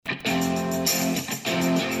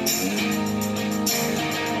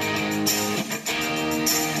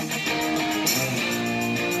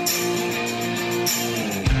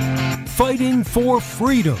fighting for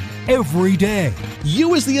freedom every day.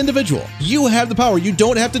 You as the individual, you have the power. You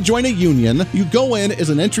don't have to join a union. You go in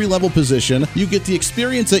as an entry-level position. You get the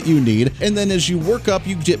experience that you need. And then as you work up,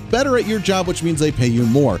 you get better at your job, which means they pay you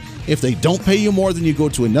more. If they don't pay you more, then you go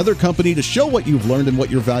to another company to show what you've learned and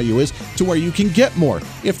what your value is to where you can get more.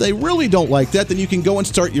 If they really don't like that, then you can go and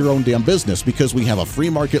start your own damn business, because we have a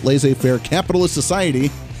free market, laissez-faire, capitalist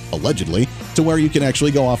society, allegedly, to where you can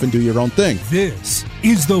actually go off and do your own thing. This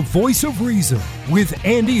is the Voice of Reason with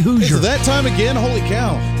Andy Hoosier. It's that time again. Holy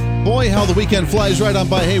cow. Boy, how the weekend flies right on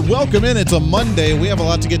by. Hey, welcome in. It's a Monday. We have a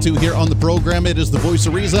lot to get to here on the program. It is the Voice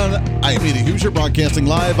of Reason. I am Andy Hoosier, broadcasting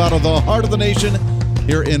live out of the heart of the nation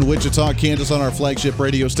here in Wichita, Kansas, on our flagship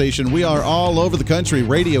radio station. We are all over the country,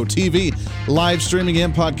 radio, TV, live streaming,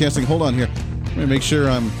 and podcasting. Hold on here. Let me make sure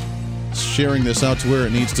I'm sharing this out to where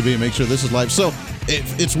it needs to be. Make sure this is live. So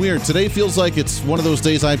it's weird. Today feels like it's one of those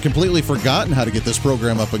days I've completely forgotten how to get this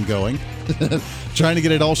program up and going. Trying to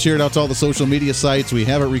get it all shared out to all the social media sites. We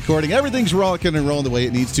have it recording. Everything's rocking and rolling the way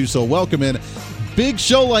it needs to. So welcome in. Big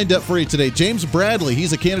show lined up for you today. James Bradley,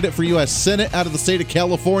 he's a candidate for U.S. Senate out of the state of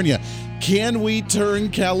California. Can we turn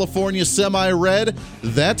California semi-red?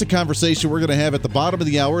 That's a conversation we're going to have at the bottom of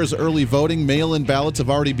the hour, as early voting, mail-in ballots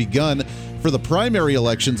have already begun for the primary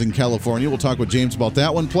elections in California. We'll talk with James about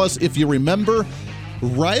that one. Plus, if you remember,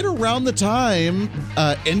 right around the time,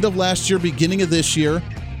 end of last year, beginning of this year,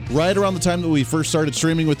 right around the time that we first started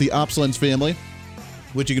streaming with the OpsLens family,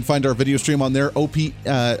 which you can find our video stream on their OPSLENS.com,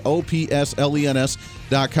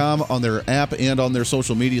 on their app and on their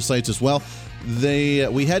social media sites as well.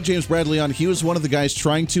 We had James Bradley on. He was one of the guys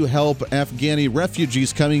trying to help Afghani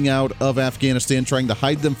refugees coming out of Afghanistan, trying to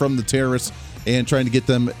hide them from the terrorists and trying to get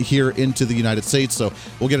them here into the United States. So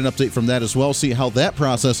we'll get an update from that as well, see how that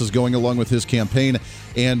process is going along with his campaign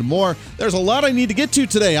and more. There's a lot I need to get to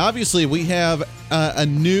today. Obviously, we have a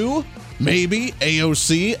new, maybe,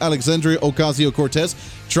 AOC, Alexandria Ocasio-Cortez,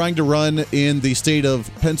 trying to run in the state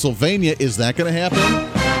of Pennsylvania. Is that going to happen?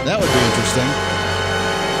 That would be interesting.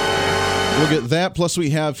 We'll get that. Plus,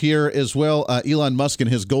 we have here as well Elon Musk and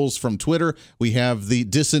his goals from Twitter. We have the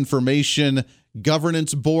Disinformation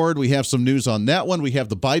Governance Board. We have some news on that one. We have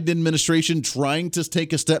the Biden administration trying to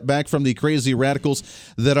take a step back from the crazy radicals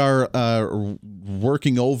that are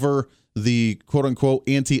working over the quote-unquote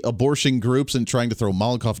anti-abortion groups and trying to throw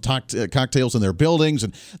Molotov cocktails in their buildings,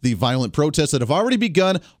 and the violent protests that have already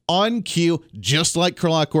begun on cue, just like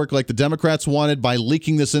clockwork, like the Democrats wanted, by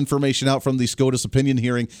leaking this information out from the SCOTUS opinion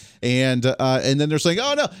hearing. And then they're saying,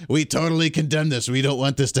 oh, no, we totally condemn this. We don't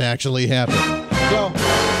want this to actually happen. So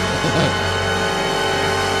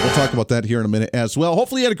we'll talk about that here in a minute as well.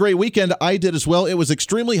 Hopefully you had a great weekend. I did as well. It was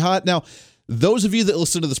extremely hot. Now, those of you that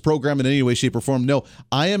listen to this program in any way, shape, or form know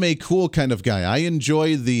I am a cool kind of guy. I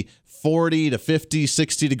enjoy the 40 to 50,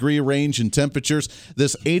 60 degree range in temperatures.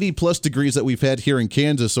 This 80 plus degrees that we've had here in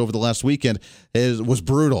Kansas over the last weekend was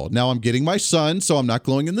brutal. Now I'm getting my sun, so I'm not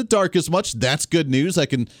glowing in the dark as much. That's good news. I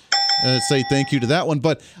can say thank you to that one.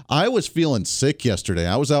 But I was feeling sick yesterday.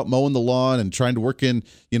 I was out mowing the lawn and trying to work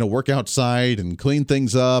outside and clean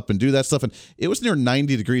things up and do that stuff. And it was near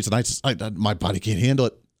 90 degrees, and my body can't handle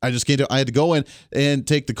it. I just can't do it. I had to go in and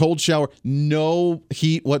take the cold shower. No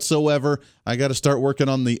heat whatsoever. I got to start working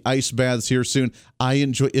on the ice baths here soon.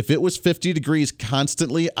 If it was 50 degrees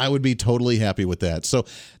constantly, I would be totally happy with that. So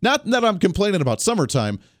not that I'm complaining about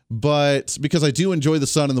summertime, but because I do enjoy the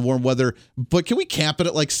sun and the warm weather. But can we cap it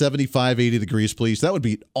at like 75, 80 degrees, please? That would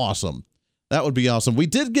be awesome. That would be awesome. We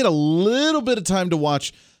did get a little bit of time to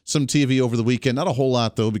watch some TV over the weekend. Not a whole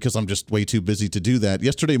lot, though, because I'm just way too busy to do that.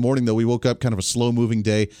 Yesterday morning, though, we woke up kind of a slow-moving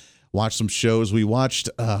day, watched some shows. We watched,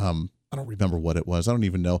 I don't remember what it was. I don't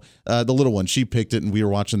even know. The little one, she picked it, and we were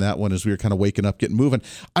watching that one as we were kind of waking up, getting moving.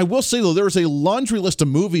 I will say, though, there is a laundry list of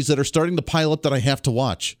movies that are starting to pile up that I have to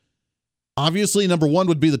watch. Obviously, number one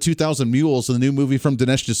would be the 2000 Mules, the new movie from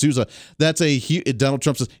Dinesh D'Souza. That's Donald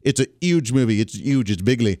Trump says, it's a huge movie. It's huge. It's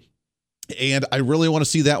bigly. And I really want to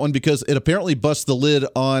see that one because it apparently busts the lid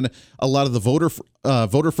on a lot of the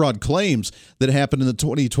voter fraud claims that happened in the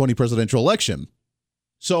 2020 presidential election.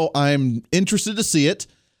 So I'm interested to see it.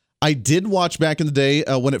 I did watch back in the day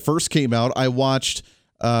when it first came out. I watched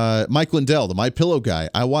Mike Lindell, the MyPillow guy.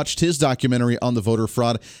 I watched his documentary on the voter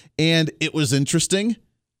fraud, and it was interesting.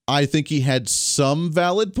 I think he had some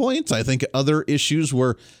valid points. I think other issues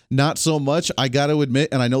were not so much. I got to admit,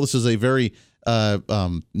 and I know this is a very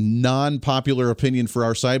non-popular opinion for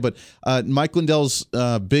our side, but Mike Lindell's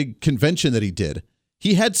big convention that he did,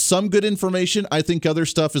 he had some good information. I think other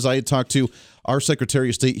stuff, as I had talked to our Secretary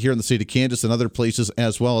of State here in the state of Kansas and other places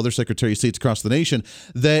as well, other Secretary of States across the nation,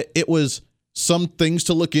 that it was some things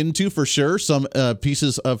to look into for sure, some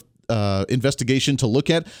pieces of investigation to look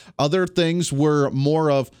at. Other things were more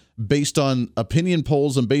of based on opinion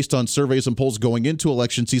polls and based on surveys and polls going into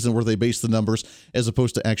election season where they based the numbers as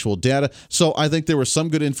opposed to actual data. So I think there was some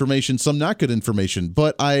good information, some not good information.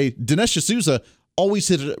 But Dinesh D'Souza always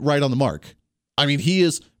hit it right on the mark. I mean, he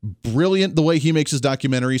is brilliant the way he makes his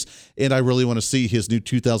documentaries, and I really want to see his new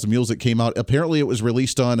 2000 Mules that came out. Apparently, it was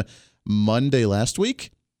released on Monday last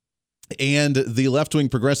week, and the left-wing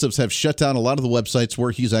progressives have shut down a lot of the websites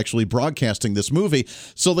where he's actually broadcasting this movie,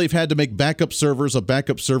 so they've had to make backup servers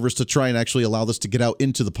to try and actually allow this to get out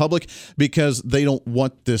into the public because they don't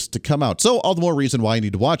want this to come out. So all the more reason why I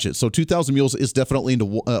need to watch it. So 2000 Mules is definitely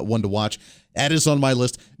one to watch. That is on my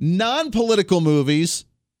list. Non-political movies.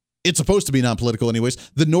 It's supposed to be non-political anyways.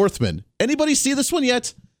 The Northman. Anybody see this one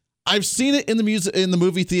yet? I've seen it in the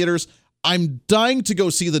movie theaters. I'm dying to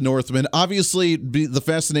go see The Northman. Obviously, the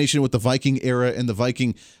fascination with the Viking era and the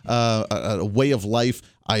Viking way of life,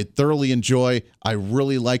 I thoroughly enjoy. I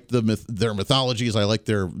really like their mythologies. I like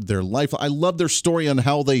their life. I love their story on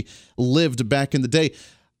how they lived back in the day.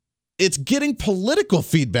 It's getting political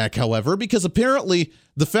feedback, however, because apparently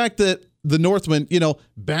the fact that the Northmen,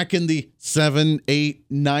 back in the 700s, 800s,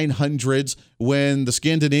 900s, when the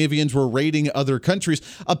Scandinavians were raiding other countries,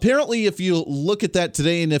 apparently if you look at that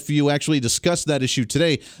today and if you actually discuss that issue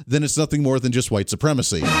today, then it's nothing more than just white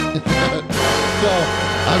supremacy. So, I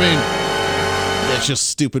mean, it's just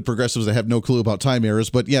stupid progressives that have no clue about time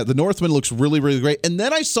eras. But yeah, the Northman looks really, really great. And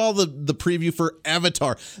then I saw the preview for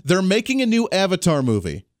Avatar. They're making a new Avatar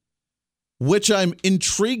movie, which I'm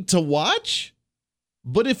intrigued to watch.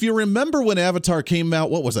 But if you remember when Avatar came out,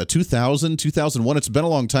 what was that, 2000, 2001? It's been a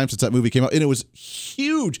long time since that movie came out, and it was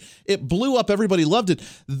huge. It blew up. Everybody loved it.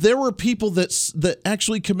 There were people that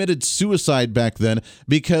actually committed suicide back then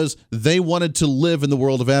because they wanted to live in the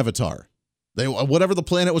world of Avatar. Whatever the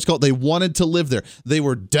planet was called, they wanted to live there. They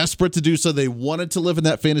were desperate to do so. They wanted to live in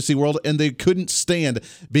that fantasy world, and they couldn't stand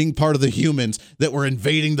being part of the humans that were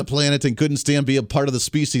invading the planet and couldn't stand being a part of the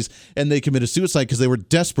species, and they committed suicide because they were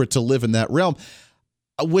desperate to live in that realm.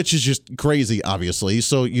 Which is just crazy, obviously,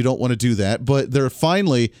 so you don't want to do that. But they're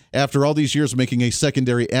finally, after all these years, making a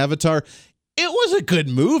secondary Avatar. It was a good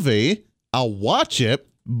movie. I'll watch it,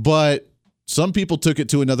 but some people took it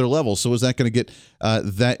to another level. So is that going to get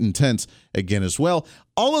that intense again as well?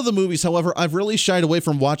 All of the movies, however, I've really shied away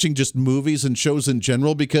from watching just movies and shows in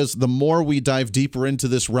general because the more we dive deeper into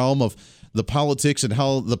this realm of the politics and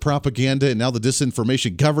how the propaganda and now the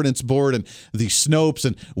disinformation governance board and the Snopes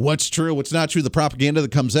and what's true, what's not true, the propaganda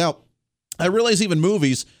that comes out, I realize even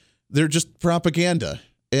movies, they're just propaganda.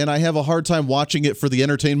 And I have a hard time watching it for the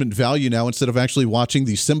entertainment value now instead of actually watching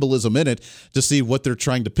the symbolism in it to see what they're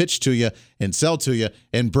trying to pitch to you and sell to you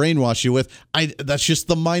and brainwash you with. That's just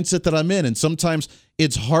the mindset that I'm in. And sometimes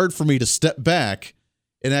it's hard for me to step back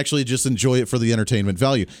and actually just enjoy it for the entertainment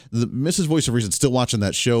value. The Mrs. Voice of Reason, still watching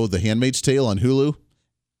that show, The Handmaid's Tale on Hulu.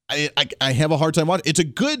 I have a hard time watching it. It's a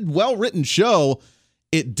good, well-written show.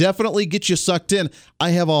 It definitely gets you sucked in.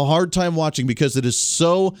 I have a hard time watching because it is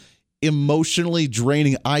so emotionally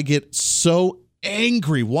draining. I get so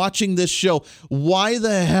angry watching this show. Why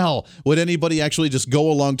the hell would anybody actually just go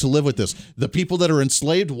along to live with this? The people that are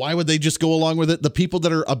enslaved, why would they just go along with it? The people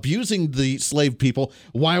that are abusing the slave people,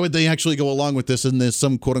 why would they actually go along with this in this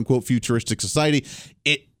some quote-unquote futuristic society?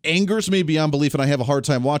 It angers me beyond belief, and I have a hard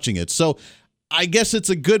time watching it. So I guess it's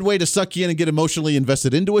a good way to suck you in and get emotionally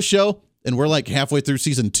invested into a show, and we're like halfway through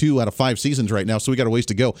season 2 out of 5 seasons right now, so we got a ways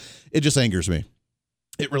to go. It just angers me.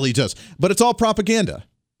 It really does. But it's all propaganda,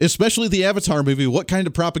 especially the Avatar movie. What kind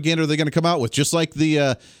of propaganda are they going to come out with? Just like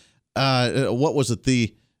the, what was it?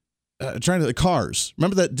 The Cars.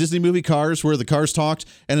 Remember that Disney movie Cars where the cars talked?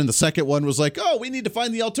 And then the second one was like, oh, we need to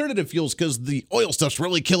find the alternative fuels because the oil stuff's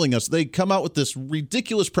really killing us. They come out with this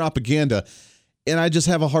ridiculous propaganda. And I just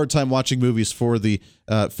have a hard time watching movies for the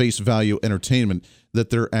face value entertainment that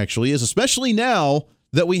there actually is, especially now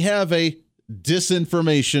that we have a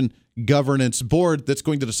disinformation governance board that's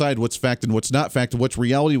going to decide what's fact and what's not fact, and what's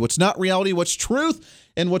reality, what's not reality, what's truth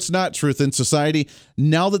and what's not truth in society.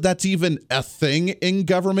 Now that that's even a thing in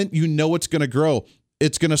government, you know it's going to grow.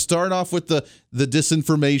 It's going to start off with the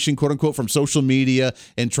disinformation, quote unquote, from social media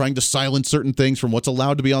and trying to silence certain things from what's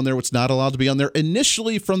allowed to be on there, what's not allowed to be on there,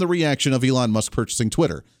 initially from the reaction of Elon Musk purchasing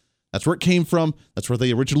Twitter. That's where it came from. That's where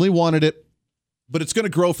they originally wanted it. But it's going to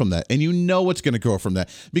grow from that. And you know it's going to grow from that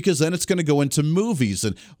because then it's going to go into movies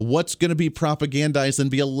and what's going to be propagandized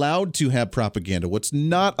and be allowed to have propaganda, what's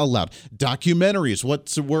not allowed. Documentaries,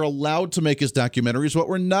 what we're allowed to make as documentaries, what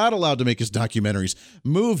we're not allowed to make as documentaries.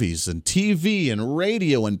 Movies and TV and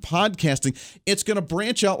radio and podcasting. It's going to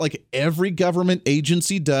branch out like every government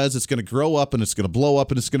agency does. It's going to grow up and it's going to blow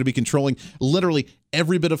up and it's going to be controlling literally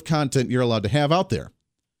every bit of content you're allowed to have out there.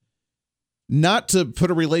 Not to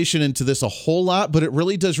put a relation into this a whole lot, but it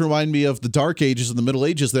really does remind me of the Dark Ages and the Middle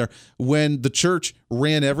Ages there when the church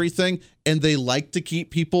ran everything and they liked to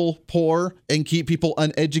keep people poor and keep people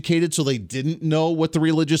uneducated so they didn't know what the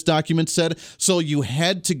religious documents said. So you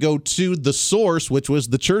had to go to the source, which was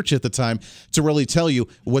the church at the time, to really tell you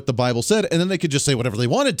what the Bible said. And then they could just say whatever they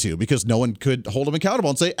wanted to because no one could hold them accountable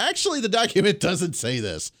and say, actually, the document doesn't say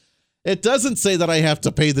this. It doesn't say that I have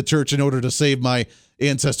to pay the church in order to save my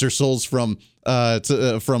ancestors' souls from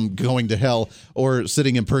going to hell or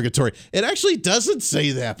sitting in purgatory. It actually doesn't say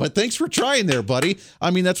that, but thanks for trying there, buddy. I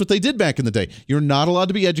mean, that's what they did back in the day. You're not allowed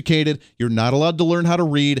to be educated. You're not allowed to learn how to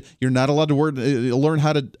read. You're not allowed to learn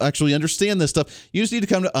how to actually understand this stuff. You just need to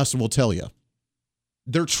come to us and we'll tell you.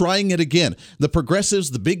 They're trying it again. The progressives,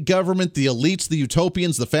 the big government, the elites, the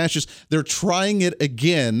utopians, the fascists, they're trying it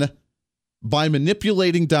again by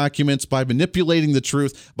manipulating documents, by manipulating the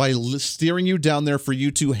truth, by steering you down there for you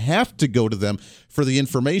to have to go to them for the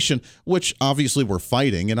information, which obviously we're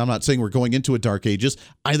fighting. And I'm not saying we're going into a dark ages.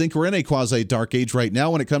 I think we're in a quasi-dark age right now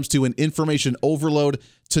when it comes to an information overload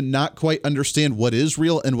to not quite understand what is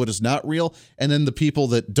real and what is not real. And then the people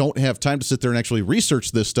that don't have time to sit there and actually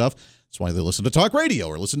research this stuff, that's why they listen to talk radio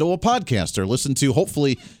or listen to a podcast or listen to,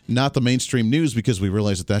 hopefully, not the mainstream news because we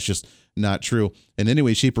realize that that's just not true in any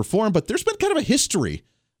way, shape, or form. But there's been kind of a history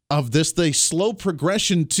of this, the slow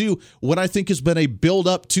progression to what I think has been a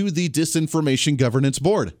build-up to the Disinformation Governance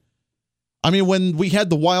Board. I mean, when we had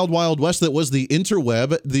the Wild Wild West that was the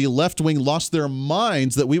interweb, the left wing lost their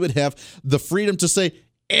minds that we would have the freedom to say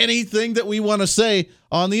anything that we want to say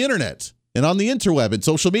on the internet. And on the interweb and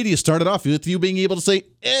social media started off with you being able to say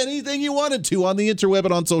anything you wanted to on the interweb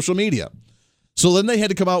and on social media. So then they had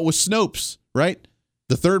to come out with Snopes, right?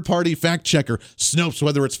 The third-party fact checker, Snopes,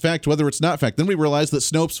 whether it's fact, whether it's not fact. Then we realized that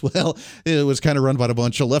Snopes, well, it was kind of run by a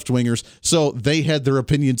bunch of left-wingers. So they had their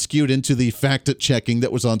opinion skewed into the fact-checking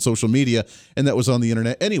that was on social media and that was on the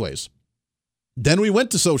internet anyways. Then we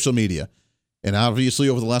went to social media. And obviously,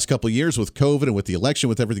 over the last couple of years with COVID and with the election,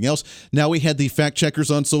 with everything else, now we had the fact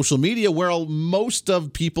checkers on social media where most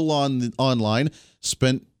of people online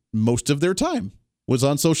spent most of their time was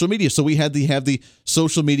on social media. So we had to have the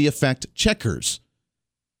social media fact checkers.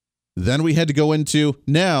 Then we had to go into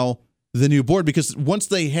now the new board because once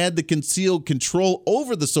they had the concealed control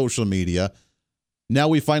over the social media, now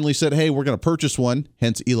we finally said, hey, we're going to purchase one,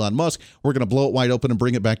 hence Elon Musk. We're going to blow it wide open and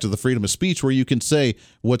bring it back to the freedom of speech where you can say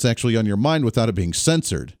what's actually on your mind without it being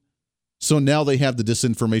censored. So now they have the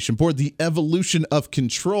Disinformation Board, the evolution of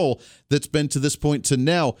control that's been to this point to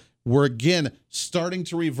now. We're again starting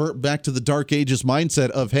to revert back to the Dark Ages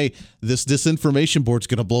mindset of, hey, this Disinformation Board's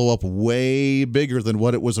going to blow up way bigger than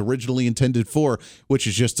what it was originally intended for, which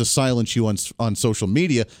is just to silence you on social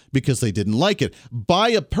media because they didn't like it. By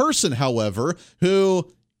a person, however,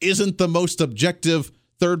 who isn't the most objective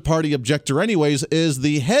third-party objector anyways, is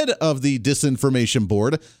the head of the Disinformation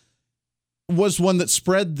Board, was one that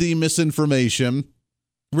spread the misinformation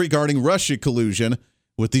regarding Russia collusion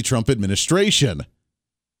with the Trump administration.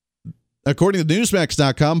 According to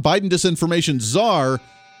Newsmax.com, Biden disinformation czar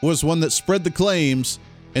was one that spread the claims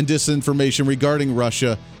and disinformation regarding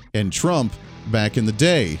Russia and Trump back in the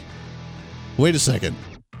day. Wait a second.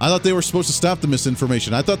 I thought they were supposed to stop the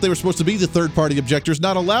misinformation. I thought they were supposed to be the third-party objectors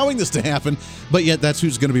not allowing this to happen, but yet that's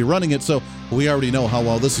who's going to be running it, so we already know how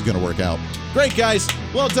well this is going to work out. Great, guys.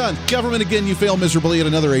 Well done. Government, again, you fail miserably at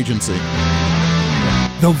another agency.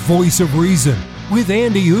 The Voice of Reason with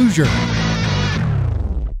Andy Hoosier.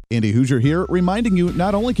 Andy Hoosier here, reminding you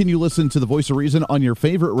not only can you listen to The Voice of Reason on your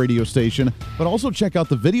favorite radio station, but also check out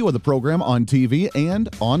the video of the program on TV and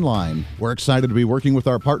online. We're excited to be working with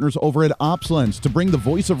our partners over at OpsLens to bring The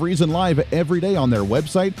Voice of Reason live every day on their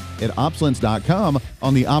website at opslens.com,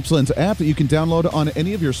 on the OpsLens app that you can download on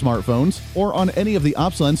any of your smartphones, or on any of the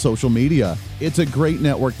OpsLens social media. It's a great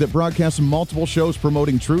network that broadcasts multiple shows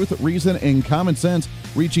promoting truth, reason, and common sense,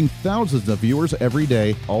 reaching thousands of viewers every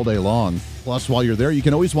day, all day long. Plus, while you're there, you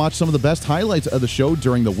can always watch some of the best highlights of the show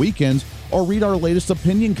during the weekends or read our latest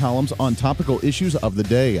opinion columns on topical issues of the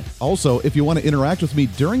day. Also, if you want to interact with me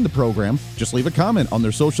during the program, just leave a comment on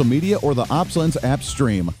their social media or the OpsLens app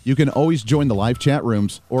stream. You can always join the live chat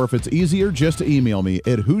rooms, or if it's easier, just email me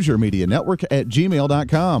at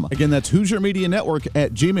HoosierMediaNetwork@gmail.com. Again, that's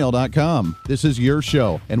HoosierMediaNetwork@gmail.com. This is your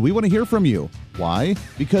show, and we want to hear from you. Why?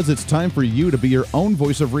 Because it's time for you to be your own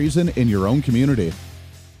voice of reason in your own community.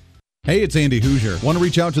 Hey, it's Andy Hoosier. Want to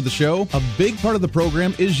reach out to the show? A big part of the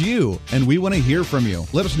program is you, and we want to hear from you.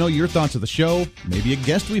 Let us know your thoughts of the show, maybe a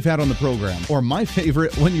guest we've had on the program, or my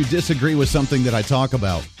favorite, when you disagree with something that I talk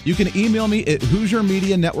about. You can email me at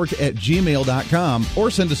HoosierMediaNetwork@gmail.com or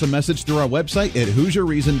send us a message through our website at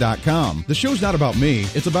HoosierReason.com. The show's not about me,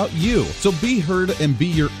 it's about you. So be heard and be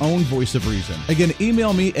your own voice of reason. Again,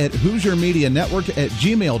 email me at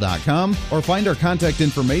HoosierMediaNetwork@gmail.com or find our contact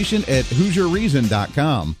information at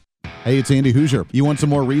HoosierReason.com. Hey, it's Andy Hoosier. You want some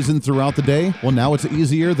more reason throughout the day? Well, now it's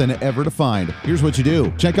easier than ever to find. Here's what you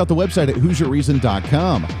do. Check out the website at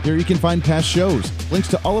HoosierReason.com. There you can find past shows, links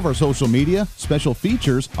to all of our social media, special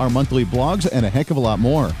features, our monthly blogs, and a heck of a lot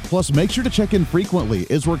more. Plus, make sure to check in frequently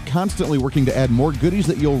as we're constantly working to add more goodies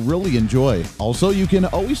that you'll really enjoy. Also, you can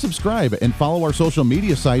always subscribe and follow our social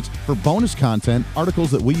media sites for bonus content, articles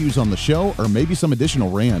that we use on the show, or maybe some additional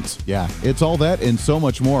rants. Yeah, it's all that and so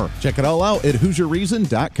much more. Check it all out at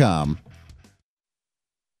HoosierReason.com.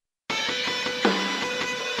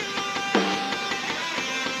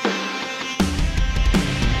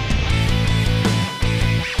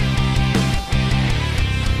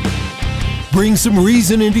 Bring some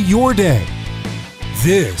reason into your day.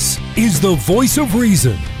 This is the Voice of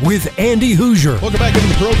Reason with Andy Hoosier. Welcome back into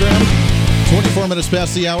the program. 24 minutes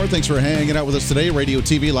past the hour. Thanks for hanging out with us today. Radio,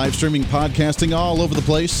 TV, live streaming, podcasting, all over the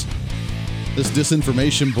place. This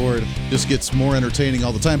disinformation board just gets more entertaining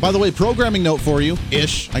all the time. By the way, programming note for you,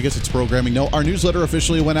 I guess it's programming note. Our newsletter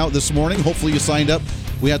officially went out this morning. Hopefully you signed up.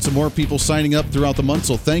 We had some more people signing up throughout the month,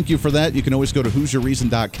 so thank you for that. You can always go to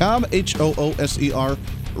HoosierReason.com, HOOSER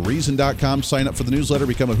Reason.com. Sign up for the newsletter,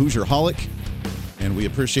 become a Hoosierholic, and we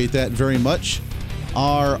appreciate that very much.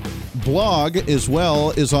 Our blog as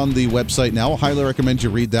well is on the website now. I highly recommend you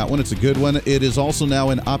read that one. It's a good one. It is also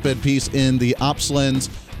now an op-ed piece in the OpsLens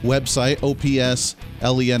website,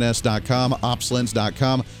 OPSLENS.com,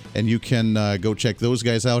 OpsLens.com, and you can go check those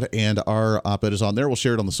guys out, and our op-ed is on there. We'll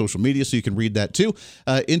share it on the social media so you can read that too.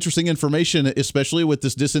 Interesting information, especially with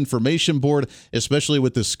this disinformation board, especially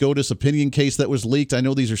with the SCOTUS opinion case that was leaked. I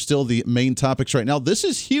know these are still the main topics right now. This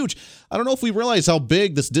is huge. I don't know if we realize how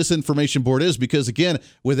big this disinformation board is because, again,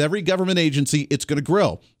 with every government agency, it's going to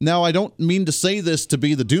grow. Now, I don't mean to say this to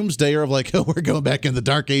be the doomsdayer of like, oh, we're going back in the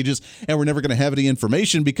dark ages and we're never going to have any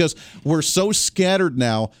information because we're so scattered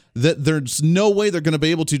now that there's no way they're going to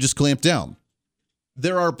be able to just clamp down.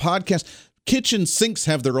 There are podcasts. Kitchen sinks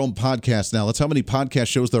have their own podcast now. That's how many podcast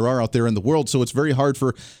shows there are out there in the world. So it's very hard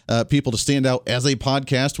for people to stand out as a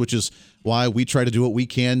podcast, which is why we try to do what we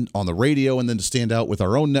can on the radio and then to stand out with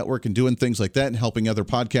our own network and doing things like that and helping other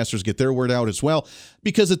podcasters get their word out as well,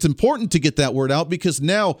 because it's important to get that word out, because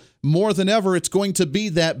now more than ever, it's going to be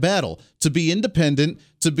that battle to be independent,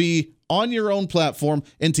 to be on your own platform,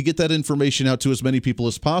 and to get that information out to as many people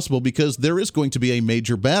as possible, because there is going to be a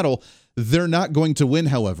major battle. They're not going to win,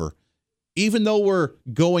 however. Even though we're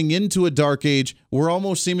going into a dark age, we're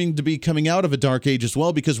almost seeming to be coming out of a dark age as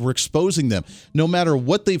well, because we're exposing them. No matter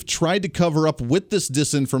what they've tried to cover up with this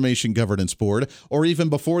disinformation governance board, or even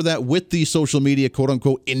before that with the social media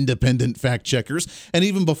quote-unquote independent fact checkers, and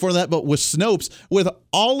even before that, but with Snopes, with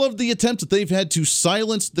all of the attempts that they've had to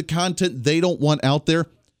silence the content they don't want out there,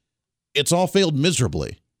 it's all failed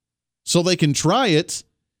miserably. So they can try it,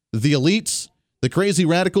 the elites, the crazy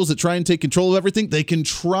radicals that try and take control of everything, they can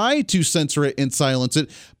try to censor it and silence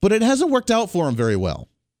it, but it hasn't worked out for them very well.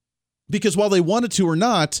 Because while they wanted to or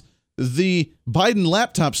not, the Biden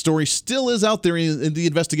laptop story still is out there and the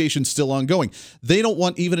investigation's still ongoing. They don't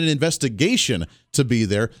want even an investigation to be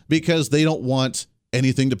there because they don't want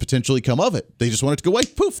anything to potentially come of it. They just want it to go away.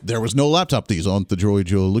 Poof, there was no laptop. These aren't the droids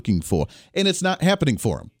you're looking for. And it's not happening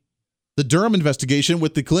for them. The Durham investigation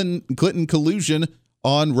with the Clinton collusion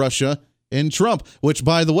on Russia and Trump, which,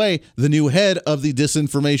 by the way, the new head of the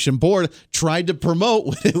disinformation board tried to promote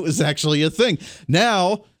when it was actually a thing.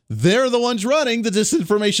 Now, they're the ones running the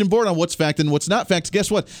disinformation board on what's fact and what's not fact.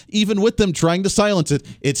 Guess what? Even with them trying to silence it,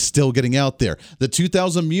 it's still getting out there. The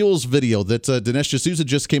 2,000 Mules video that Dinesh D'Souza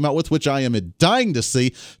just came out with, which I am dying to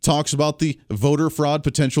see, talks about the voter fraud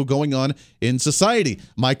potential going on in society.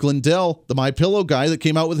 Mike Lindell, the MyPillow guy that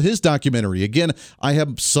came out with his documentary. Again, I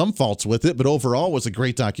have some faults with it, but overall was a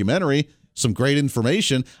great documentary. some great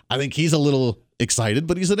information. I think he's a little excited,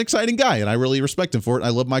 but he's an exciting guy, and I really respect him for it. I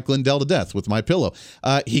love Mike Lindell to death with My Pillow.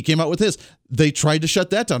 He came out with his. They tried to shut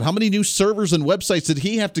that down. How many new servers and websites did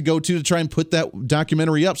he have to go to try and put that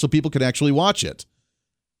documentary up so people could actually watch it?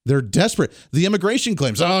 They're desperate. The immigration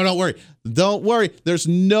claims, oh, don't worry. Don't worry. There's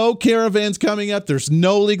no caravans coming up. There's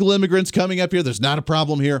no legal immigrants coming up here. There's not a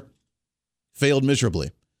problem here. Failed miserably.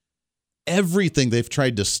 Everything they've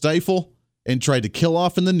tried to stifle and tried to kill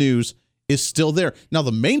off in the news is still there. Now,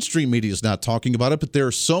 the mainstream media is not talking about it, but there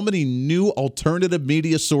are so many new alternative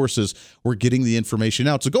media sources where getting the information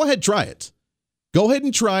out. So go ahead, try it. Go ahead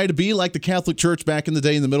and try to be like the Catholic Church back in the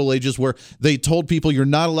day in the Middle Ages, where they told people you're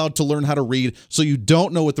not allowed to learn how to read, so you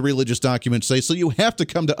don't know what the religious documents say, so you have to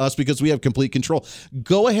come to us because we have complete control.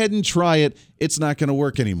 Go ahead and try it. It's not going to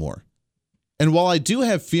work anymore. And while I do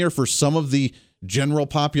have fear for some of the general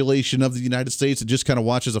population of the United States that just kind of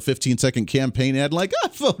watches a 15-second campaign ad like, I'm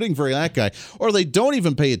voting for that guy, or they don't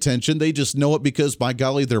even pay attention. They just know it because, by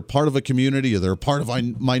golly, they're part of a community, or they're part of a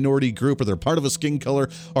minority group, or they're part of a skin color,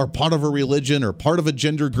 or part of a religion, or part of a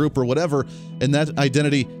gender group, or whatever, and that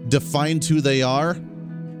identity defines who they are.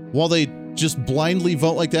 While they just blindly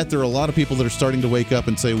vote like that, there are a lot of people that are starting to wake up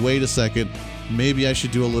and say, wait a second, maybe I should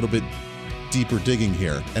do a little bit deeper digging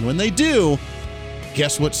here. And when they do,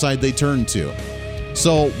 guess what side they turn to?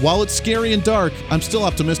 So while it's scary and dark, I'm still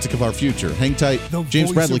optimistic of our future. Hang tight.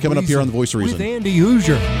 James Bradley coming up here on The Voice of Reason. With Andy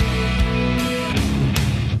Hoosier.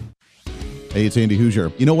 Hey, it's Andy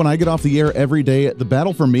Hoosier. You know, when I get off the air every day, the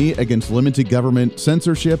battle for me against limited government,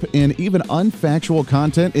 censorship, and even unfactual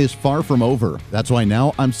content is far from over. That's why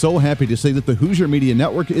now I'm so happy to say that the Hoosier Media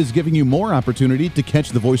Network is giving you more opportunity to catch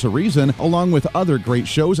The Voice of Reason along with other great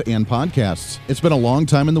shows and podcasts. It's been a long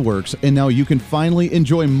time in the works, and now you can finally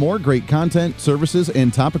enjoy more great content, services,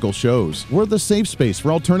 and topical shows. We're the safe space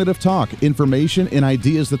for alternative talk, information, and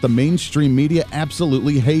ideas that the mainstream media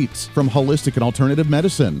absolutely hates. From holistic and alternative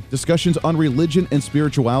medicine, discussions on religion and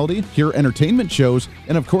spirituality, pure entertainment shows,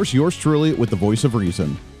 and of course yours truly with The Voice of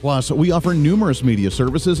Reason. Plus, we offer numerous media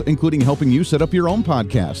services, including helping you set up your own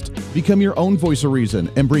podcast. Become your own Voice of Reason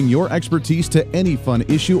and bring your expertise to any fun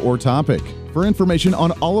issue or topic. For information on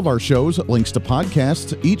all of our shows, links to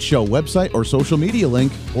podcasts, each show website or social media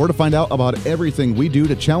link, or to find out about everything we do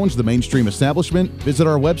to challenge the mainstream establishment, visit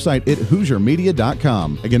our website at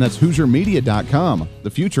HoosierMedia.com. Again, that's HoosierMedia.com, the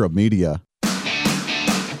future of media.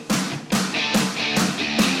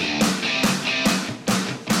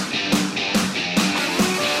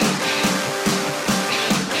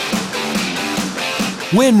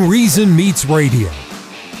 When Reason Meets Radio.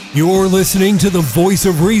 You're listening to The Voice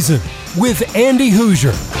of Reason with Andy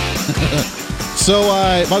Hoosier. So,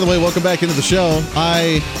 by the way, welcome back into the show.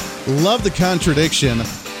 I love the contradiction.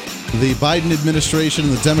 The Biden administration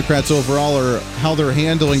and the Democrats overall are how they're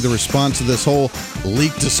handling the response to this whole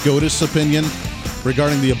leaked to SCOTUS opinion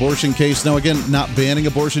regarding the abortion case. Now, again, not banning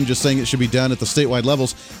abortion, just saying it should be done at the statewide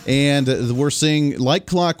levels. And we're seeing, like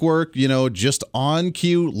clockwork, just on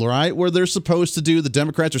cue, right where they're supposed to do. The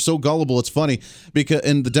Democrats are so gullible, it's funny,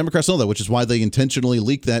 and the Democrats know that, which is why they intentionally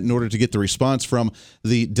leaked that in order to get the response from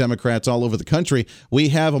the Democrats all over the country. We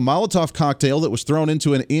have a Molotov cocktail that was thrown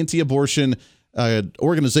into an anti-abortion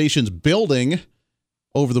organization's building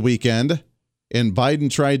over the weekend. And Biden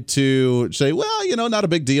tried to say, well, not a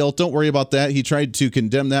big deal. Don't worry about that. He tried to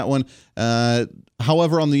condemn that one.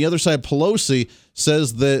 However, on the other side, Pelosi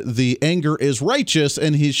says that the anger is righteous,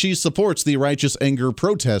 and she supports the righteous anger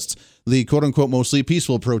protests, the quote-unquote mostly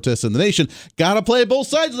peaceful protests in the nation. Got to play both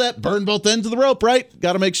sides of that. Burn both ends of the rope, right?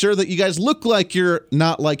 Got to make sure that you guys look like you're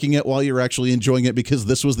not liking it while you're actually enjoying it, because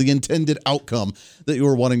this was the intended outcome that you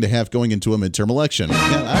were wanting to have going into a midterm election.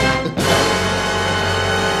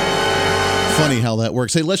 Funny how that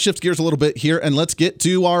works. Hey, let's shift gears a little bit here, and let's get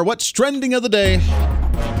to our What's Trending of the Day.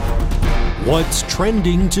 What's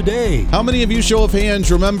trending today? How many of you, show of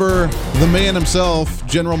hands, remember the man himself,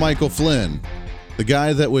 General Michael Flynn? The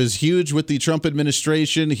guy that was huge with the Trump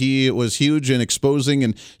administration. He was huge in exposing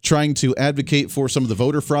and trying to advocate for some of the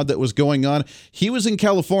voter fraud that was going on. He was in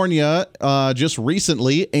California just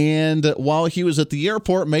recently, and while he was at the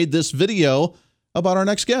airport, made this video about our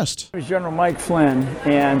next guest. I'm General Mike Flynn,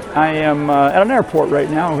 and I am at an airport right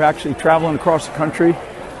now. We're actually traveling across the country,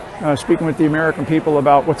 speaking with the American people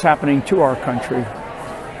about what's happening to our country.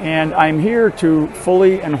 And I'm here to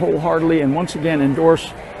fully and wholeheartedly and once again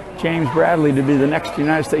endorse James Bradley to be the next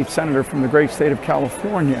United States Senator from the great state of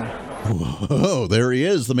California. Whoa, there he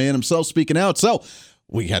is, the man himself speaking out. So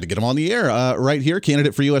we had to get him on the air right here,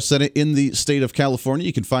 candidate for U.S. Senate in the state of California.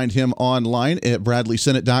 You can find him online at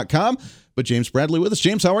bradleysenate.com. But James Bradley with us.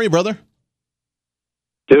 James, how are you, brother?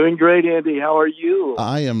 Doing great, Andy. How are you?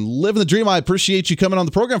 I am living the dream. I appreciate you coming on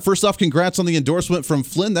the program. First off, congrats on the endorsement from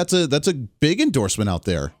Flynn. That's a big endorsement out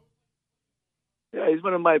there. Yeah, he's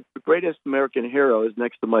one of my greatest American heroes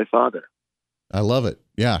next to my father. I love it.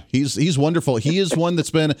 Yeah, he's wonderful. He is one that's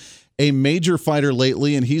been a major fighter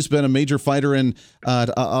lately, and he's been a major fighter in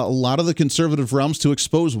a lot of the conservative realms to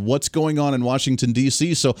expose what's going on in Washington,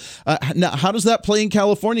 D.C. So now, how does that play in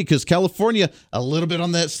California? Because California, a little bit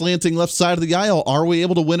on that slanting left side of the aisle. Are we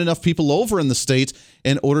able to win enough people over in the state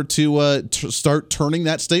in order to start turning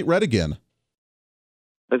that state red again?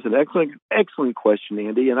 That's an excellent question,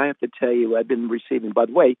 Andy. And I have to tell you, I've been receiving, by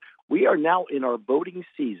the way, we are now in our voting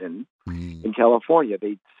season in California.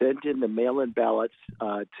 They sent in the mail-in ballots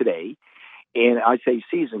today. And I say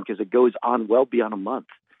season because it goes on well beyond a month.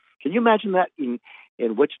 Can you imagine that in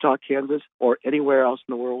Wichita, Kansas, or anywhere else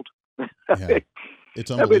in the world? Yeah, it's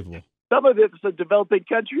unbelievable. Some of the developing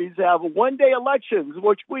countries have one-day elections,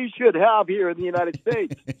 which we should have here in the United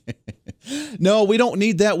States. No, we don't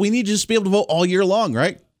need that. We need to just be able to vote all year long,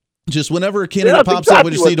 right? Just whenever a candidate pops up,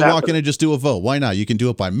 we just need to walk in and just do a vote. Why not? You can do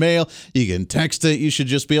it by mail. You can text it. You should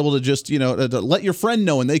just be able to just, let your friend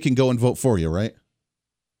know and they can go and vote for you, right?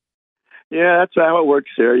 Yeah, that's how it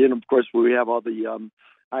works here. And of course, we have all the,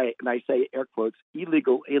 I say air quotes,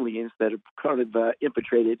 illegal aliens that have kind of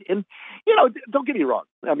infiltrated. And, don't get me wrong.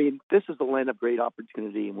 I mean, this is the land of great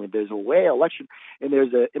opportunity. And when there's a way election and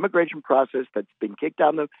there's an immigration process that's been kicked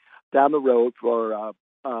down the road for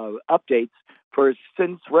updates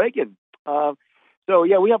since Reagan. So,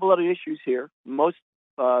 yeah, we have a lot of issues here. Most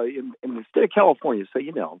in the state of California, so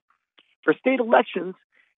for state elections,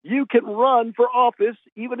 you can run for office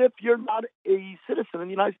even if you're not a citizen in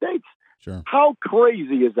the United States. Sure. How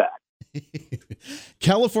crazy is that?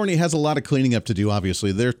 California has a lot of cleaning up to do,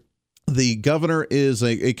 obviously. The governor is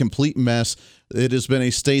a complete mess. It has been a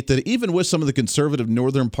state that, even with some of the conservative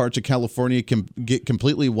northern parts of California, can get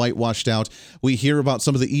completely whitewashed out. We hear about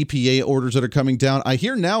some of the EPA orders that are coming down. I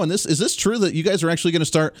hear now, and is this true, that you guys are actually going to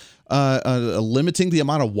start limiting the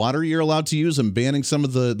amount of water you're allowed to use and banning some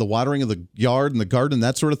of the watering of the yard and the garden,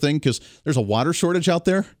 that sort of thing, because there's a water shortage out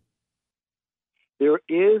there? There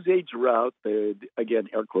is a drought, again,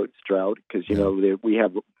 air quotes drought, because, we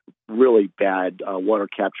have really bad water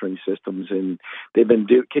capturing systems, and they've been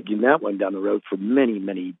kicking that one down the road for many,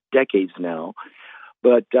 many decades now.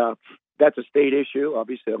 But that's a state issue.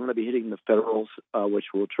 Obviously, I'm going to be hitting the federals, which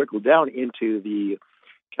will trickle down into the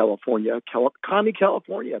California,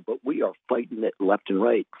 but we are fighting it left and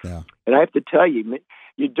right. Yeah. And I have to tell you,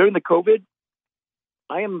 during the COVID,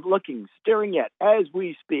 I am staring at, as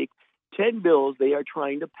we speak, 10 bills they are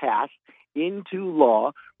trying to pass into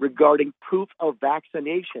law regarding proof of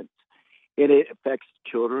vaccinations. And it affects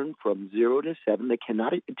children from 0 to 7 that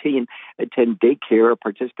cannot attend daycare or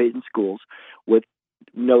participate in schools with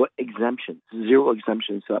no exemptions, 0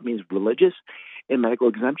 exemptions. So that means religious and medical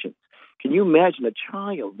exemptions. Can you imagine a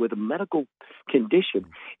child with a medical condition,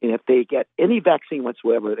 and if they get any vaccine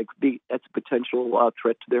whatsoever, that's a potential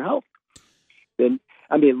threat to their health? Then,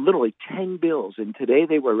 literally 10 bills. And today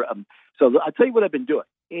they were, so I'll tell you what I've been doing,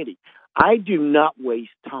 Andy. I do not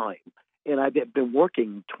waste time. And I've been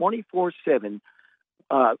working 24/7,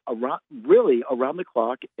 around the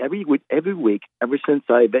clock, every week, ever since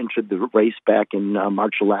I entered the race back in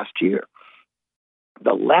March of last year.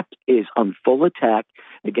 The left is on full attack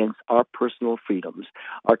against our personal freedoms,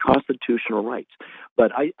 our constitutional rights.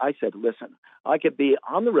 But I said, listen, I could be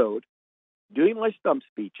on the road doing my stump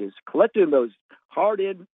speeches, collecting those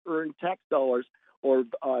hard-earned tax dollars or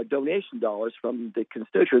donation dollars from the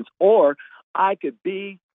constituents, or I could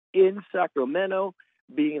be in Sacramento,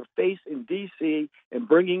 being a face in D.C., and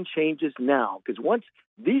bringing changes now. Because once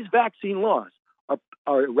these vaccine laws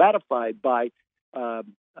are ratified by,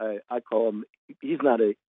 I call him, he's not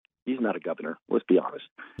a governor, let's be honest,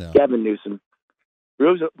 yeah. Gavin Newsom,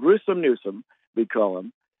 Gruesome Newsom, we call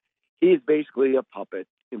him. He is basically a puppet,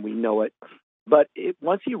 and we know it. But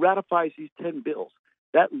once he ratifies these 10 bills,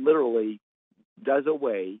 that literally does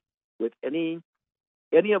away with any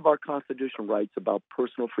of our constitutional rights about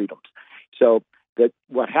personal freedoms. So that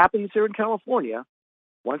what happens here in California,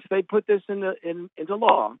 once they put this into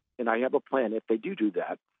law, and I have a plan if they do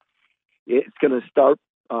that, it's going to start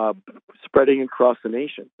spreading across the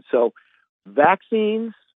nation. So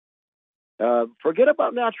vaccines, forget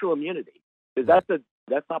about natural immunity, because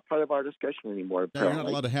that's not part of our discussion anymore. No, you're not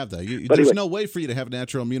allowed to have that. There's no way for you to have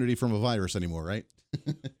natural immunity from a virus anymore, right?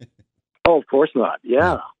 Oh, of course not.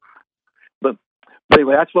 Yeah. But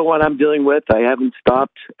anyway, that's what I'm dealing with. I haven't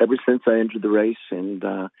stopped ever since I entered the race. And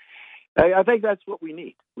I think that's what we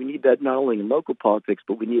need. We need that not only in local politics,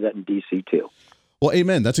 but we need that in D.C. too. Well,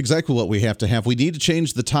 amen. That's exactly what we have to have. We need to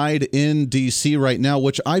change the tide in D.C. right now,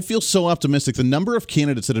 which I feel so optimistic. The number of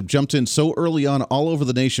candidates that have jumped in so early on all over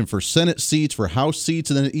the nation for Senate seats, for House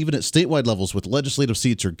seats, and then even at statewide levels with legislative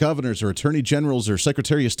seats or governors or attorney generals or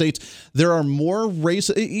secretary of states, there are more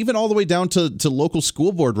races, even all the way down to local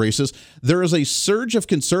school board races. There is a surge of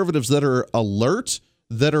conservatives that are alert,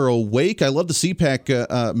 that are awake. I love the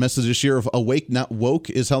CPAC message this year of awake, not woke,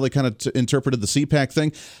 is how they kind of interpreted the CPAC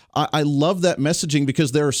thing. I love that messaging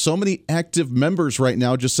because there are so many active members right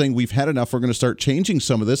now just saying we've had enough. We're going to start changing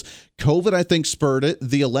some of this. COVID, I think, spurred it.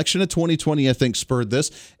 The election of 2020, I think, spurred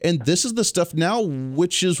this. And this is the stuff now,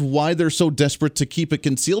 which is why they're so desperate to keep it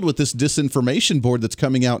concealed with this disinformation board that's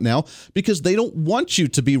coming out now, because they don't want you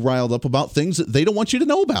to be riled up about things that they don't want you to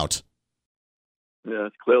know about. Yeah,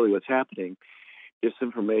 that's clearly what's happening.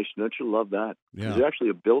 Disinformation. Don't you love that? Yeah. There's actually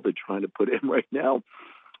a bill they're trying to put in right now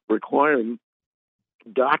requiring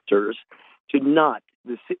doctors to not.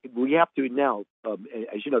 We have to now,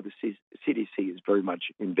 as you know, the CDC is very much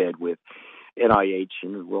in bed with NIH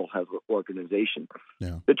and the World Health Organization.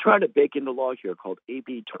 Yeah. They're trying to bake into law here called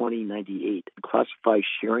AB 2098 and classify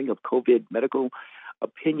sharing of COVID medical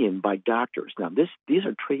opinion by doctors. Now, these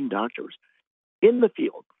are trained doctors in the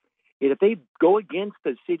field. And if they go against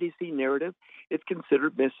the CDC narrative, it's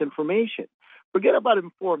considered misinformation. Forget about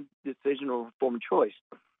informed decision or informed choice.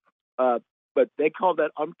 But they call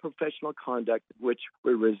that unprofessional conduct, which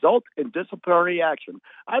will result in disciplinary action.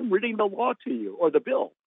 I'm reading the law to you, or the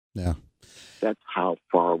bill. Yeah. That's how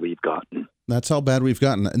far we've gotten. That's how bad we've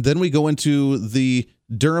gotten. And then we go into the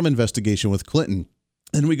Durham investigation with Clinton.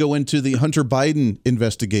 Then we go into the Hunter Biden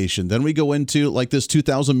investigation. Then we go into like this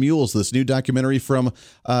 2,000 Mules, this new documentary from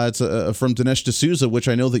Dinesh D'Souza, which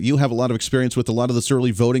I know that you have a lot of experience with, a lot of this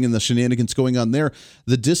early voting and the shenanigans going on there.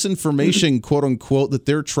 The disinformation, quote unquote, that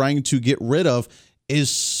they're trying to get rid of is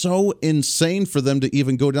so insane for them to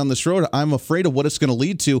even go down this road. I'm afraid of what it's going to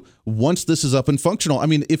lead to once this is up and functional. I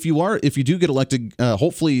mean, if you do get elected,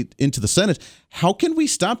 hopefully into the Senate, how can we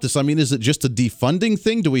stop this? I mean, is it just a defunding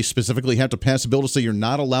thing? Do we specifically have to pass a bill to say you're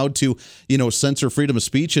not allowed to, censor freedom of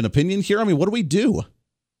speech and opinion here? I mean, what do we do?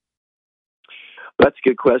 That's a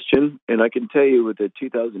good question. And I can tell you with the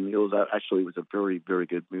 2,000 Mules, actually was a very, very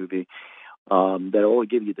good movie that will only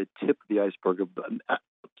give you the tip of the iceberg.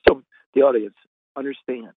 So the audience,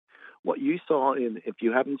 understand what you saw if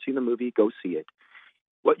you haven't seen the movie, go see it.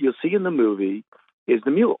 What you'll see in the movie is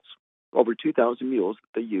the mules, over 2,000 mules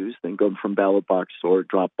that they use, then go from ballot box or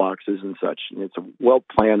drop boxes and such. And it's a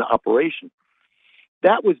well-planned operation.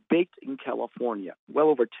 That was baked in California well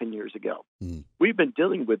over 10 years ago. We've been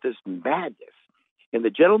dealing with this madness. And the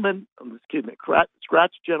gentleman,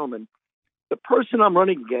 scratch gentleman, the person I'm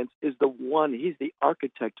running against is he's the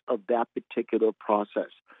architect of that particular process.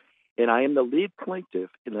 And I am the lead plaintiff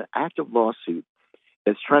in an active lawsuit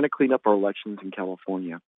that's trying to clean up our elections in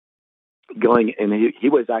California. He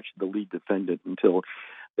was actually the lead defendant until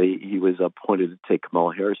he was appointed to take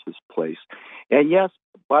Kamala Harris's place. And yes,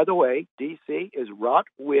 by the way, D.C. is wrought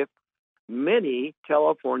with many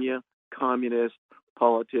California communist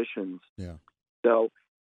politicians. Yeah. So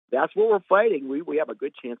that's what we're fighting. We have a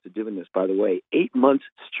good chance of doing this, by the way. 8 months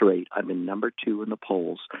straight, I've been number 2 in the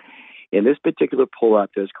polls. And this particular poll out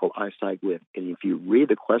there is called I Side With. And if you read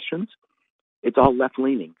the questions, it's all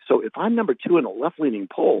left-leaning. So if I'm number 2 in a left-leaning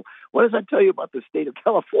poll, what does that tell you about the state of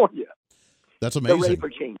California? That's amazing. They're ready for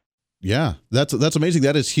change. Yeah, that's amazing.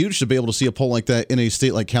 That is huge to be able to see a poll like that in a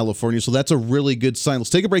state like California. So that's a really good sign. Let's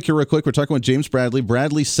take a break here real quick. We're talking with James Bradley.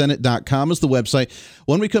 BradleySenate.com is the website.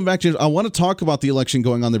 When we come back, James, I want to talk about the election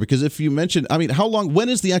going on there because if you mentioned, when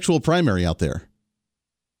is the actual primary out there?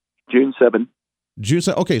 June 7th. June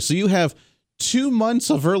 7th. Okay, so you have 2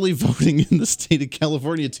 months of early voting in the state of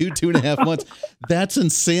California, 2.5 months. That's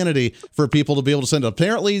insanity for people to be able to send.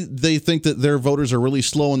 Apparently, they think that their voters are really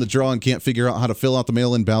slow in the draw and can't figure out how to fill out the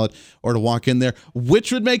mail-in ballot or to walk in there,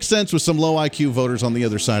 which would make sense with some low IQ voters on the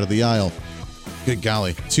other side of the aisle. Good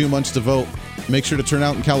golly, 2 months to vote. Make sure to turn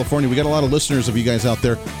out in California. We got a lot of listeners of you guys out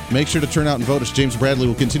there. Make sure to turn out and vote. It's James Bradley.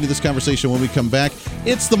 We'll continue this conversation when we come back.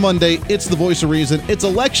 It's the Monday. It's the voice of reason. It's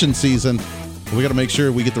election season. We got to make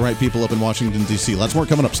sure we get the right people up in Washington, D.C. Lots more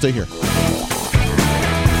coming up. Stay here.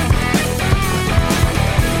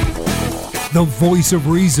 The Voice of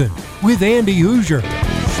Reason with Andy Hooser.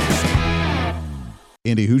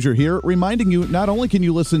 Andy Hoosier here, reminding you not only can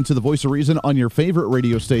you listen to the Voice of Reason on your favorite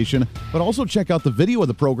radio station, but also check out the video of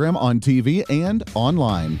the program on TV and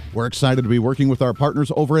online. We're excited to be working with our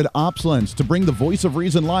partners over at OpsLens to bring the Voice of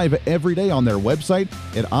Reason live every day on their website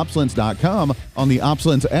at opslens.com, on the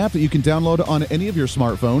OpsLens app that you can download on any of your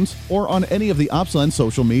smartphones, or on any of the OpsLens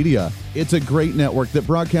social media. It's a great network that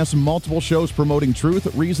broadcasts multiple shows promoting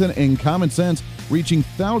truth, reason, and common sense, reaching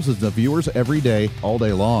thousands of viewers every day, all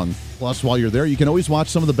day long. Plus, while you're there, you can always watch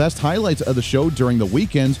some of the best highlights of the show during the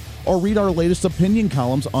weekends or read our latest opinion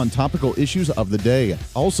columns on topical issues of the day.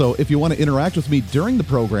 Also, if you want to interact with me during the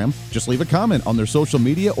program, just leave a comment on their social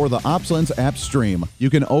media or the OpsLens app stream. You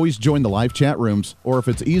can always join the live chat rooms, or if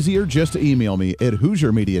it's easier, just email me at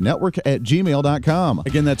HoosierMediaNetwork@gmail.com.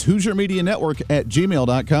 Again, that's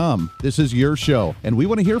HoosierMediaNetwork@gmail.com. This is your show, and we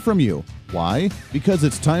want to hear from you. Why? Because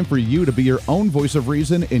it's time for you to be your own voice of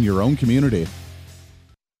reason in your own community.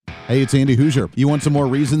 Hey, it's Andy Hoosier. You want some more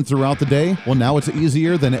reason throughout the day? Well, now it's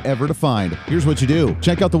easier than ever to find. Here's what you do.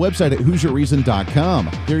 Check out the website at HoosierReason.com.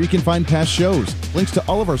 There you can find past shows, links to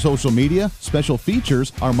all of our social media, special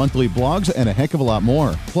features, our monthly blogs, and a heck of a lot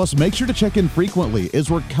more. Plus, make sure to check in frequently, as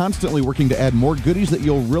we're constantly working to add more goodies that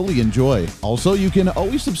you'll really enjoy. Also, you can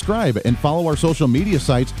always subscribe and follow our social media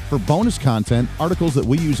sites for bonus content, articles that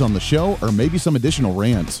we use on the show, or maybe some additional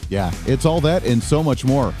rants. Yeah, it's all that and so much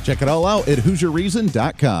more. Check it all out at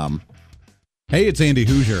HoosierReason.com. Hey, it's Andy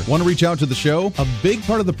Hoosier. Want to reach out to the show? A big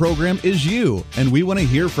part of the program is you, and we want to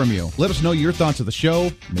hear from you. Let us know your thoughts of the show,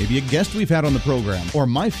 maybe a guest we've had on the program, or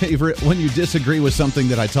my favorite, when you disagree with something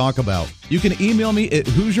that I talk about. You can email me at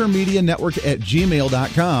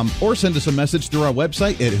HoosierMediaNetwork@gmail.com or send us a message through our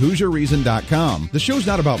website at HoosierReason.com. The show's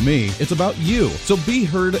not about me, it's about you. So be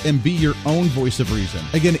heard and be your own voice of reason.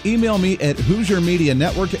 Again, email me at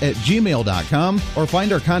HoosierMediaNetwork@gmail.com or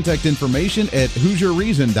find our contact information at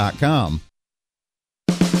HoosierReason.com.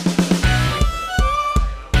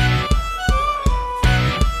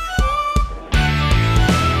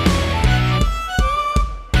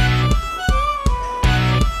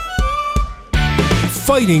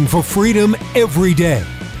 Fighting for freedom every day.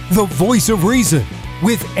 The Voice of Reason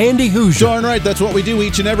with Andy Hoosier. Darn right, that's what we do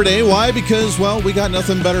each and every day. Why? Because, well, we got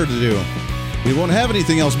nothing better to do. We won't have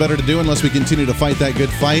anything else better to do unless we continue to fight that good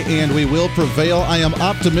fight, and we will prevail. I am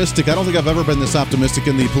optimistic. I don't think I've ever been this optimistic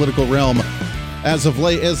in the political realm as of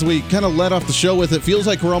late. As we kind of let off the show with, it feels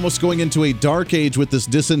like we're almost going into a dark age with this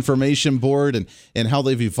disinformation board and how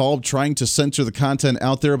they've evolved trying to censor the content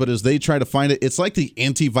out there. But as they try to find it, it's like the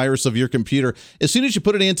antivirus of your computer. As soon as you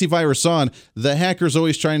put an antivirus on, the hackers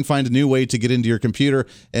always try and find a new way to get into your computer,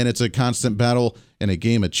 and it's a constant battle and a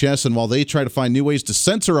game of chess. And while they try to find new ways to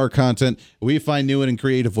censor our content, we find new and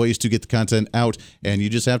creative ways to get the content out, and you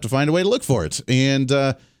just have to find a way to look for it. And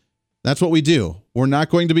that's what we do. We're not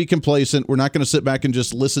going to be complacent. We're not going to sit back and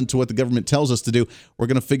just listen to what the government tells us to do. We're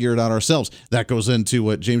going to figure it out ourselves. That goes into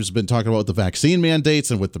what James has been talking about with the vaccine mandates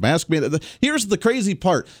and with the mask mandate. Here's the crazy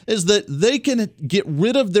part, is that they can get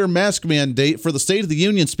rid of their mask mandate for the State of the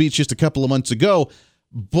Union speech just a couple of months ago,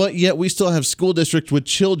 but yet we still have school districts with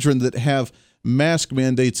children that have mask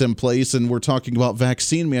mandates in place, and we're talking about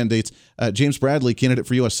vaccine mandates. James Bradley, candidate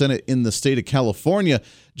for U.S. Senate in the state of California.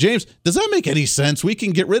 James, does that make any sense? We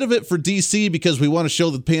can get rid of it for D.C. because we want to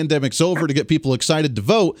show the pandemic's over to get people excited to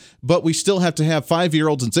vote, but we still have to have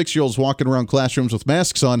 5-year-olds and 6-year-olds walking around classrooms with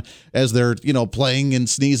masks on as they're, playing and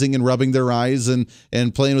sneezing and rubbing their eyes and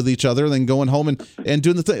playing with each other, and then going home and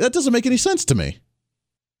doing the thing. That doesn't make any sense to me.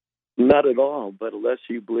 Not at all, but unless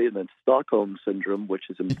you believe in Stockholm Syndrome, which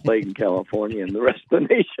is in play in California and the rest of the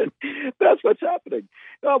nation, that's what's happening.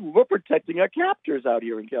 We're protecting our captors out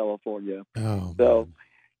here in California. Oh, so,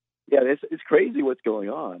 yeah, it's crazy what's going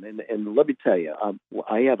on. And let me tell you,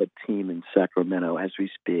 I have a team in Sacramento as we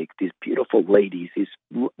speak. These beautiful ladies, these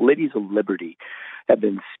ladies of liberty, have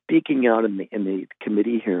been speaking out in the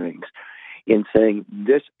committee hearings in saying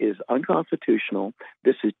this is unconstitutional,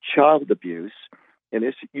 this is child abuse, and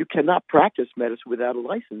you cannot practice medicine without a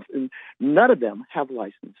license. And none of them have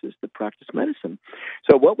licenses to practice medicine.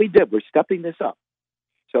 So what we did, we're stepping this up.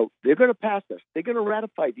 So they're going to pass this. They're going to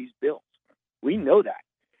ratify these bills. We know that.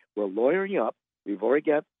 We're lawyering up. We've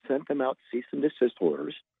already sent them out cease and desist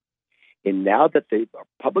orders. And now that they are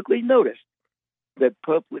publicly noticed, they've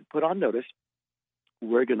put on notice,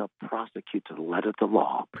 we're going to prosecute to the letter of the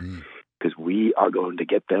law because we are going to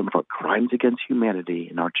get them for crimes against humanity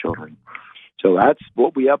and our children. So that's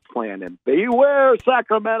what we have planned. And beware,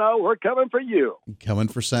 Sacramento, we're coming for you. Coming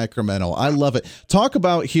for Sacramento. I love it. Talk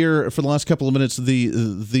about here for the last couple of minutes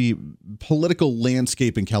the political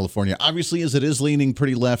landscape in California. Obviously, as it is leaning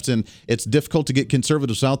pretty left, and it's difficult to get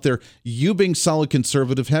conservatives out there. You being solid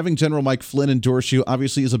conservative, having General Mike Flynn endorse you,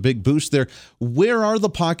 obviously is a big boost there. Where are the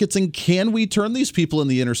pockets, and can we turn these people in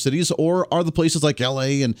the inner cities, or are the places like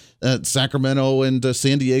L.A. and Sacramento and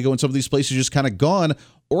San Diego and some of these places just kind of gone?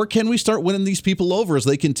 Or can we start winning these people over as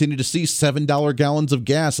they continue to see $7 gallons of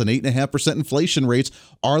gas and 8.5% inflation rates?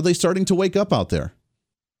 Are they starting to wake up out there?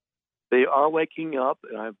 They are waking up,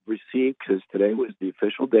 and I've received, because today was the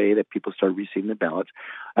official day that people started receiving the ballots,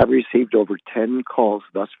 I've received over 10 calls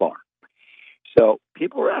thus far. So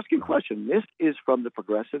people are asking questions. This is from the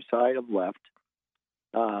progressive side of left,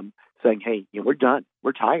 saying, hey, we're done.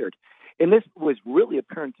 We're tired. And this was really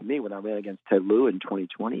apparent to me when I ran against Ted Lieu in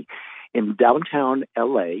 2020. In downtown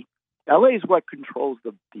L.A., L.A. is what controls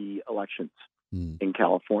the elections in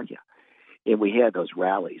California. And we had those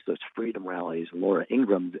rallies, those freedom rallies. Laura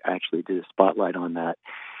Ingraham actually did a spotlight on that.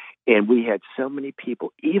 And we had so many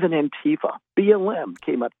people, even Antifa, BLM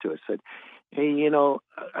came up to us and said, hey,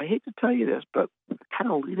 I hate to tell you this, but we're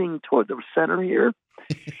kind of leaning toward the center here.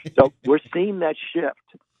 So we're seeing that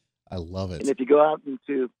shift. I love it. And if you go out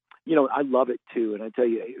into... I love it too. And I tell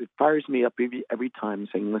you, it fires me up every time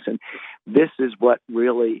saying, listen, this is what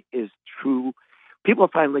really is true. People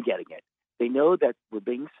are finally getting it. They know that we're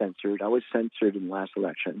being censored. I was censored in the last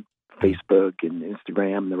election, Facebook and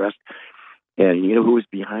Instagram and the rest. And you know who was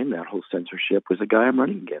behind that whole censorship was the guy I'm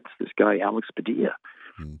running against, this guy, Alex Padilla.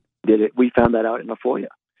 Did it? We found that out in the FOIA.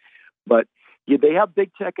 But they have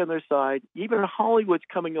big tech on their side. Even Hollywood's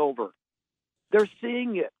coming over. They're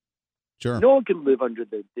seeing it. Sure. No one can live under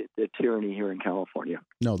the tyranny here in California.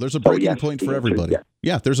 No, there's a breaking point for everybody.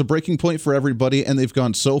 Yeah, there's a breaking point for everybody, and they've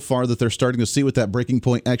gone so far that they're starting to see what that breaking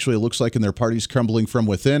point actually looks like, and their party's crumbling from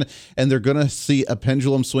within, and they're going to see a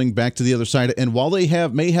pendulum swing back to the other side. And while they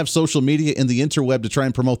may have social media and the interweb to try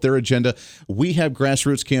and promote their agenda, we have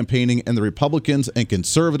grassroots campaigning, and the Republicans and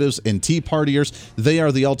conservatives and Tea Partiers, they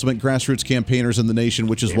are the ultimate grassroots campaigners in the nation,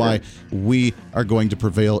 which is why we are going to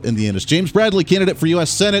prevail in the end. It's James Bradley, candidate for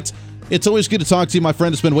U.S. Senate. It's always good to talk to you, my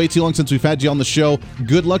friend. It's been way too long since we've had you on the show.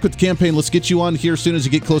 Good luck with the campaign. Let's get you on here as soon as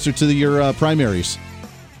you get closer to your primaries.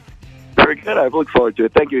 Very good. I look forward to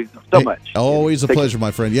it. Thank you so much. Always a pleasure,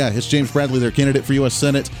 my friend. Yeah, it's James Bradley, their candidate for U.S.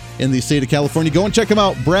 Senate in the state of California. Go and check him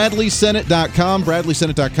out, BradleySenate.com.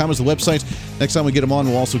 BradleySenate.com is the website. Next time we get him on,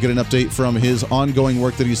 we'll also get an update from his ongoing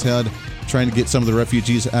work that he's had trying to get some of the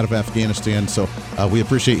refugees out of Afghanistan. So we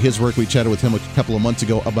appreciate his work. We chatted with him a couple of months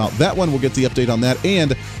ago about that one. We'll get the update on that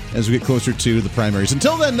and as we get closer to the primaries.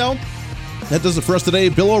 Until then, no. That does it for us today.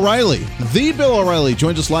 Bill O'Reilly, the Bill O'Reilly,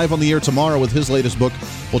 joins us live on the air tomorrow with his latest book.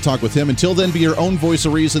 We'll talk with him. Until then, be your own voice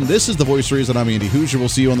of reason. This is The Voice of Reason. I'm Andy Hoosier. We'll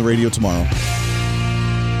see you on the radio tomorrow.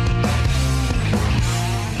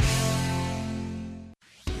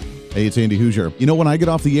 Hey, it's Andy Hoosier. When I get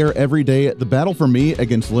off the air every day, the battle for me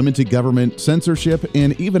against limited government, censorship,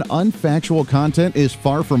 and even unfactual content is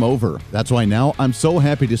far from over. That's why now I'm so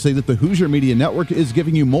happy to say that the Hoosier Media Network is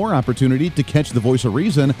giving you more opportunity to catch the voice of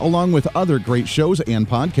reason along with other great shows and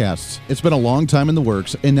podcasts. It's been a long time in the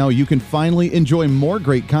works, and now you can finally enjoy more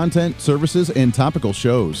great content, services, and topical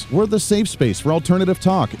shows. We're the safe space for alternative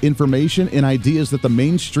talk, information, and ideas that the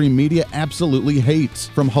mainstream media absolutely hates.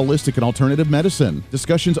 From holistic and alternative medicine,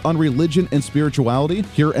 discussions on religion and spirituality,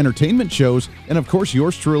 pure entertainment shows, and of course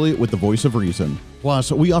yours truly with the voice of reason.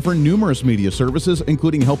 Plus, we offer numerous media services,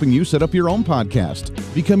 including helping you set up your own podcast.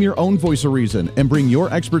 Become your own voice of reason and bring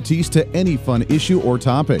your expertise to any fun issue or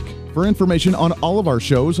topic. For information on all of our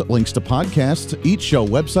shows, links to podcasts, each show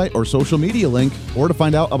website or social media link, or to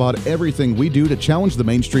find out about everything we do to challenge the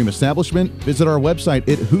mainstream establishment, visit our website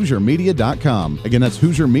at HoosierMedia.com. Again, that's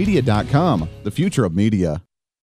HoosierMedia.com, the future of media.